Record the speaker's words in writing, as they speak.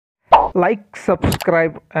Like,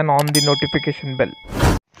 subscribe, and on the notification bell.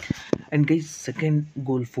 And guys, second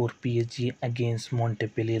goal for PSG against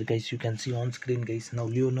Montpellier. Guys, you can see on screen, guys. Now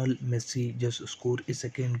Lionel Messi just scored a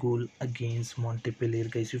second goal against Montpellier.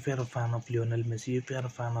 Guys, if you are a fan of Lionel Messi, if you are a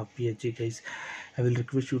fan of PSG, guys, I will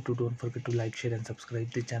request you to don't forget to like, share, and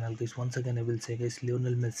subscribe the channel, guys. Once again, I will say, guys,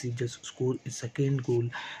 Lionel Messi just scored a second goal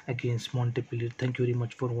against Montpellier. Thank you very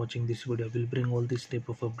much for watching this video. I will bring all this type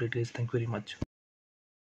of update, guys. Thank you very much.